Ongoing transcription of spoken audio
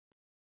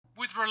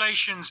With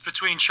relations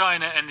between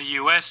China and the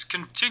US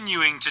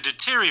continuing to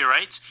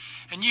deteriorate,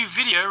 a new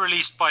video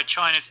released by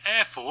China's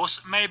Air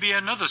Force may be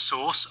another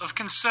source of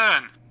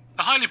concern.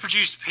 The highly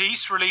produced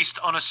piece released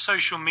on a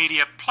social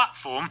media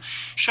platform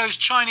shows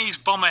Chinese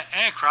bomber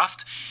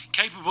aircraft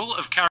capable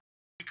of carrying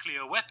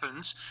nuclear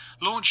weapons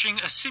launching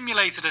a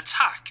simulated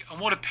attack on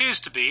what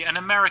appears to be an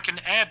American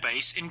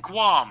airbase in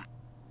Guam.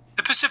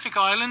 The Pacific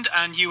Island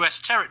and US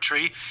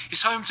territory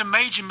is home to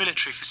major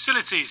military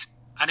facilities,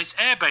 and its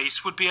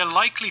airbase would be a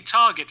likely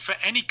target for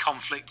any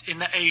conflict in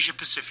the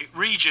Asia-Pacific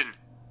region.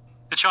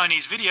 The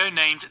Chinese video,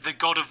 named The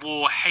God of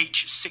War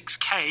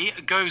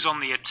H-6K Goes on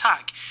the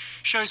Attack,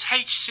 shows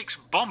H-6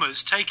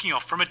 bombers taking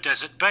off from a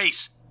desert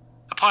base.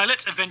 A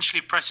pilot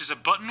eventually presses a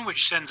button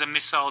which sends a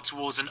missile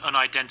towards an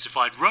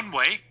unidentified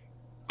runway.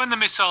 When the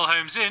missile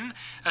homes in,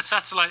 a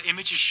satellite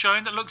image is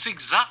shown that looks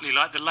exactly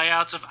like the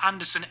layout of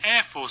Andersen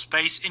Air Force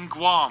Base in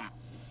Guam.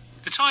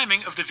 The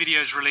timing of the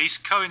video's release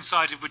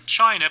coincided with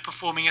China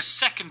performing a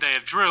second day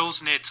of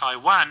drills near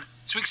Taiwan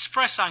to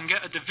express anger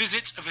at the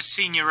visit of a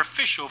senior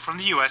official from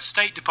the US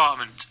State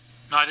Department.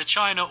 Neither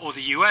China or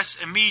the US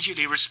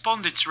immediately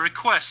responded to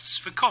requests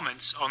for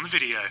comments on the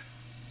video.